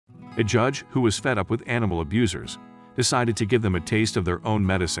A judge who was fed up with animal abusers decided to give them a taste of their own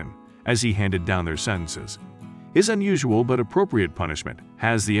medicine as he handed down their sentences. His unusual but appropriate punishment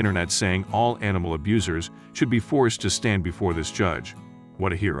has the internet saying all animal abusers should be forced to stand before this judge.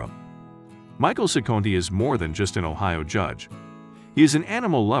 What a hero. Michael Ciconte is more than just an Ohio judge. He is an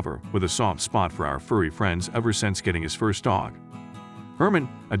animal lover with a soft spot for our furry friends ever since getting his first dog. Herman,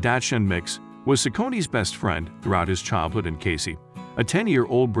 a Dachshund mix, was Ciconte's best friend throughout his childhood, and Casey, a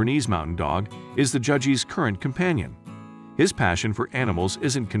 10-year-old Bernese Mountain Dog, is the judge's current companion. His passion for animals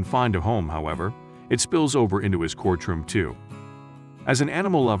isn't confined to home, however. It spills over into his courtroom too. As an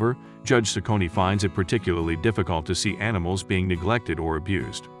animal lover, Judge Ciconte finds it particularly difficult to see animals being neglected or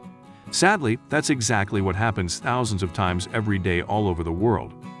abused. Sadly, that's exactly what happens thousands of times every day all over the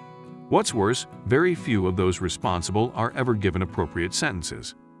world. What's worse, very few of those responsible are ever given appropriate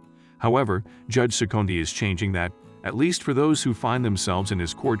sentences. However, Judge Ciconte is changing that, at least for those who find themselves in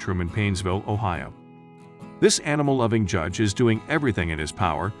his courtroom in Painesville, Ohio. This animal-loving judge is doing everything in his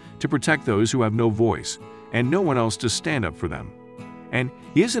power to protect those who have no voice and no one else to stand up for them. And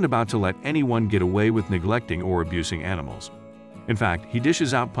he isn't about to let anyone get away with neglecting or abusing animals. In fact, he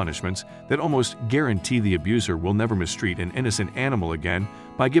dishes out punishments that almost guarantee the abuser will never mistreat an innocent animal again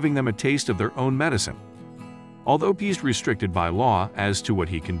by giving them a taste of their own medicine. Although he's restricted by law as to what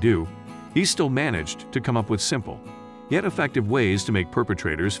he can do, he's still managed to come up with simple, yet effective ways to make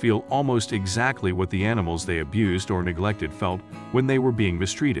perpetrators feel almost exactly what the animals they abused or neglected felt when they were being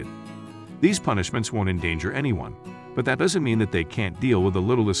mistreated. These punishments won't endanger anyone, but that doesn't mean that they can't deal with a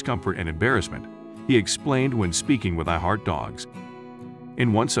little discomfort and embarrassment, he explained when speaking with I Heart Dogs.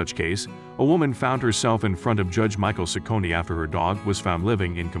 In one such case, a woman found herself in front of Judge Michael Ciconte after her dog was found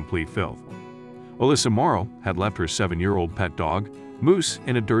living in complete filth. Alyssa Morrow had left her 7-year-old pet dog, Moose,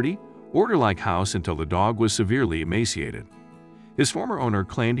 in a dirty, order-like house until the dog was severely emaciated. His former owner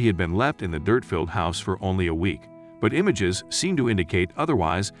claimed he had been left in the dirt-filled house for only a week, but images seemed to indicate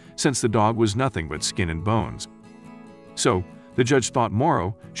otherwise since the dog was nothing but skin and bones. So, the judge thought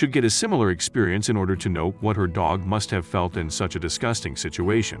Morrow should get a similar experience in order to know what her dog must have felt in such a disgusting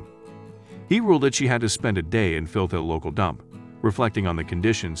situation. He ruled that she had to spend a day in filth at a local dump, reflecting on the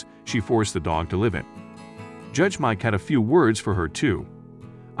conditions she forced the dog to live in. Judge Mike had a few words for her too.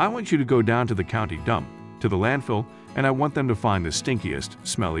 "I want you to go down to the county dump, to the landfill, and I want them to find the stinkiest,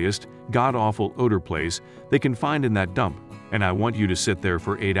 smelliest, god-awful odor place they can find in that dump, and I want you to sit there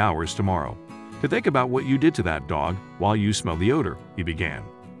for 8 hours tomorrow to think about what you did to that dog while you smell the odor," he began.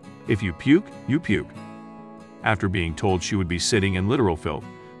 "If you puke, you puke." After being told she would be sitting in literal filth,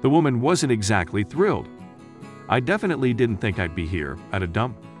 the woman wasn't exactly thrilled. "I definitely didn't think I'd be here, at a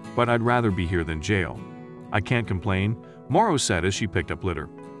dump, but I'd rather be here than jail. I can't complain," Morrow said as she picked up litter.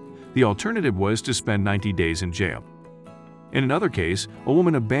 The alternative was to spend 90 days in jail. In another case, a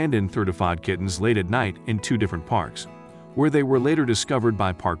woman abandoned 35 kittens late at night in 2 different parks, where they were later discovered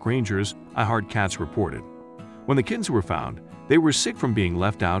by park rangers, I Heart Cats reported. When the kittens were found, they were sick from being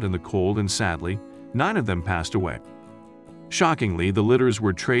left out in the cold, and sadly, 9 of them passed away. Shockingly, the litters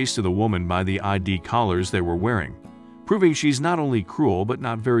were traced to the woman by the ID collars they were wearing, proving she's not only cruel but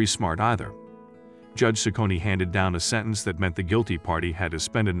not very smart either. Judge Ciconte handed down a sentence that meant the guilty party had to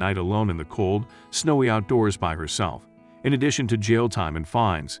spend a night alone in the cold, snowy outdoors by herself, in addition to jail time and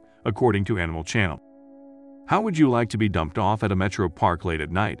fines, according to Animal Channel. How would you like to be dumped off at a metro park late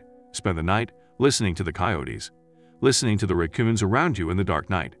at night, spend the night listening to the coyotes, listening to the raccoons around you in the dark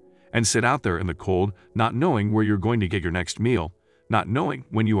night, and sit out there in the cold, not knowing where you're going to get your next meal, not knowing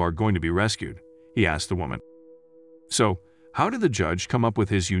when you are going to be rescued?" he asked the woman. So, how did the judge come up with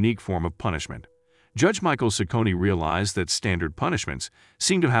his unique form of punishment? Judge Michael Ciconte realized that standard punishments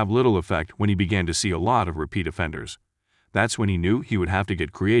seemed to have little effect when he began to see a lot of repeat offenders. That's when he knew he would have to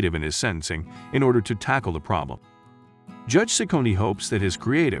get creative in his sentencing in order to tackle the problem. Judge Ciconte hopes that his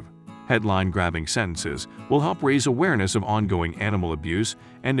creative, headline-grabbing sentences will help raise awareness of ongoing animal abuse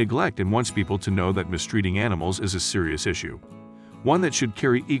and neglect, and wants people to know that mistreating animals is a serious issue, one that should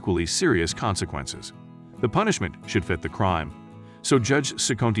carry equally serious consequences. The punishment should fit the crime. So Judge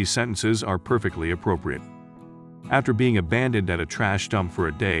Ciconte's sentences are perfectly appropriate. After being abandoned at a trash dump for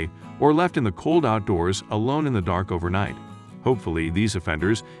a day or left in the cold outdoors alone in the dark overnight, hopefully these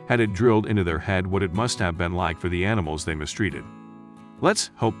offenders had it drilled into their head what it must have been like for the animals they mistreated. Let's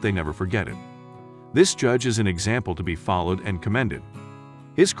hope they never forget it. This judge is an example to be followed and commended.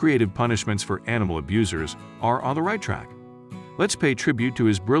 His creative punishments for animal abusers are on the right track. Let's pay tribute to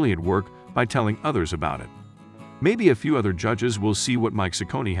his brilliant work by telling others about it. Maybe a few other judges will see what Mike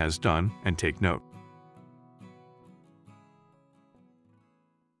Ciconte has done and take note.